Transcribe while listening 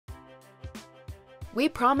We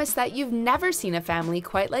promise that you've never seen a family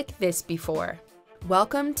quite like this before.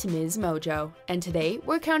 Welcome to MsMojo, and today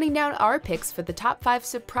we're counting down our picks for the top 5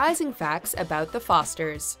 surprising facts about the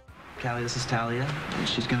Fosters. Callie, this is Talia, and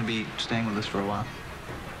she's gonna be staying with us for a while.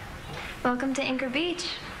 Welcome to Anchor Beach.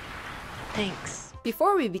 Thanks.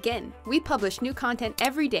 Before we begin, we publish new content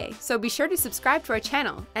every day, so be sure to subscribe to our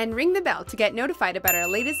channel and ring the bell to get notified about our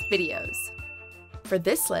latest videos. For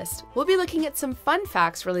this list, we'll be looking at some fun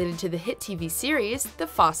facts related to the hit TV series, The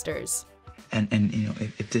Fosters. And you know,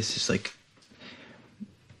 if this is like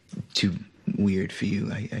too weird for you,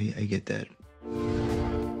 I get that.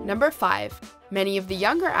 Number 5. Many of the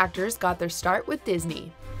younger actors got their start with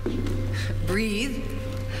Disney. Breathe.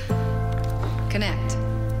 Connect.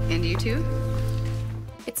 And you too?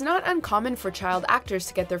 It's not uncommon for child actors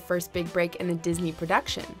to get their first big break in a Disney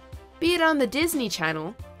production. Be it on the Disney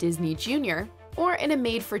Channel, Disney Junior, or in a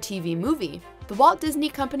made-for-TV movie, the Walt Disney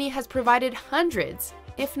Company has provided hundreds,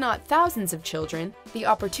 if not thousands of children, the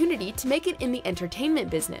opportunity to make it in the entertainment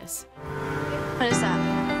business. What is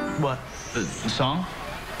that? What? The song?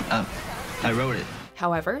 I wrote it.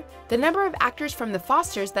 However, the number of actors from the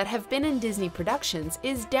Fosters that have been in Disney productions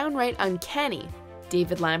is downright uncanny.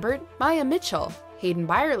 David Lambert, Maya Mitchell, Hayden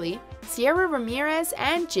Byerly, Sierra Ramirez,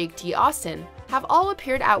 and Jake T. Austin have all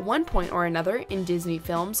appeared at one point or another in Disney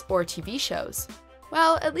films or TV shows.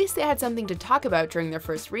 Well, at least they had something to talk about during their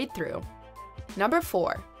first read-through. Number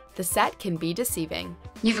 4. The set can be deceiving.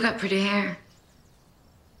 You've got pretty hair.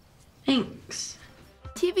 Thanks.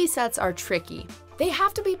 TV sets are tricky. They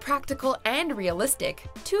have to be practical and realistic,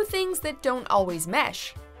 two things that don't always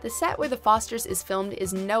mesh. The set where The Fosters is filmed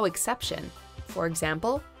is no exception. For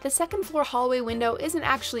example, the second-floor hallway window isn't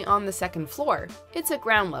actually on the second floor, it's at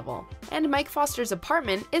ground level. And Mike Foster's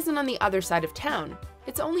apartment isn't on the other side of town.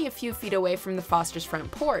 It's only a few feet away from the Fosters' front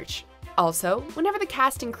porch. Also, whenever the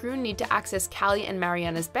cast and crew need to access Callie and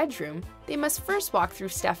Mariana's bedroom, they must first walk through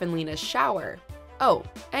Steph and Lena's shower. Oh,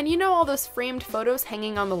 and you know all those framed photos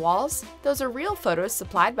hanging on the walls? Those are real photos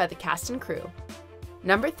supplied by the cast and crew.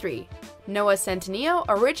 Number 3. Noah Centineo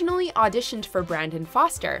originally auditioned for Brandon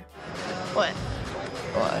Foster. What?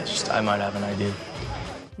 Well, I might have an idea.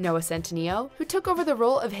 Noah Centineo, who took over the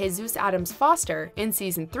role of Jesus Adams Foster in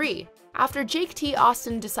Season 3, after Jake T.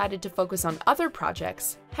 Austin decided to focus on other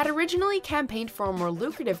projects, had originally campaigned for a more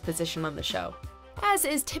lucrative position on the show. As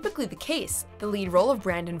is typically the case, the lead role of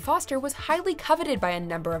Brandon Foster was highly coveted by a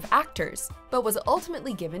number of actors, but was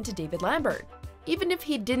ultimately given to David Lambert. Even if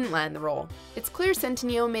he didn't land the role, it's clear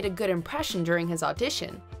Centineo made a good impression during his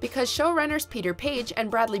audition, because showrunners Peter Page and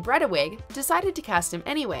Bradley Bredeweg decided to cast him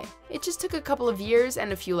anyway. It just took a couple of years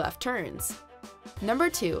and a few left turns. Number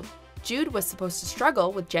 2. Jude was supposed to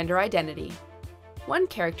struggle with gender identity. One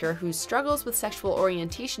character whose struggles with sexual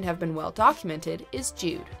orientation have been well documented is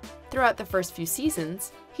Jude. Throughout the first few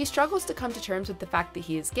seasons, he struggles to come to terms with the fact that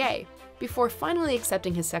he is gay, before finally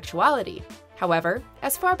accepting his sexuality. However,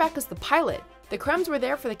 as far back as the pilot, the crumbs were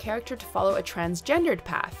there for the character to follow a transgendered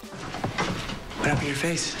path. What happened to your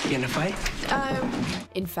face? You in a fight?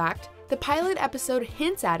 In fact, the pilot episode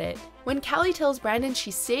hints at it when Callie tells Brandon she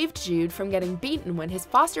saved Jude from getting beaten when his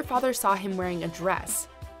foster father saw him wearing a dress.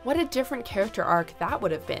 What a different character arc that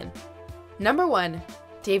would have been. Number 1.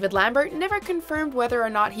 David Lambert never confirmed whether or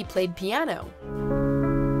not he played piano.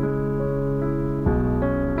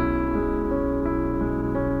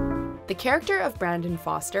 The character of Brandon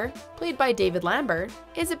Foster, played by David Lambert,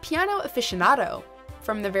 is a piano aficionado.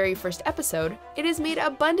 From the very first episode, it is made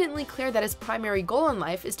abundantly clear that his primary goal in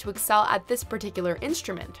life is to excel at this particular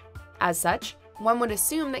instrument. As such, one would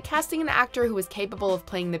assume that casting an actor who is capable of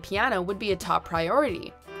playing the piano would be a top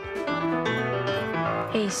priority.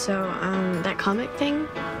 Hey, so, that comic thing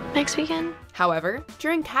next weekend? However,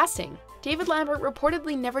 during casting, David Lambert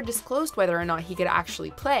reportedly never disclosed whether or not he could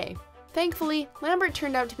actually play. Thankfully, Lambert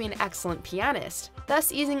turned out to be an excellent pianist,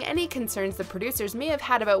 thus easing any concerns the producers may have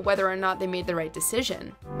had about whether or not they made the right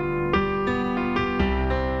decision.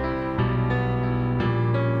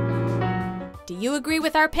 Do you agree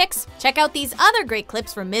with our picks? Check out these other great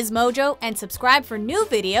clips from MsMojo and subscribe for new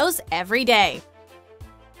videos every day.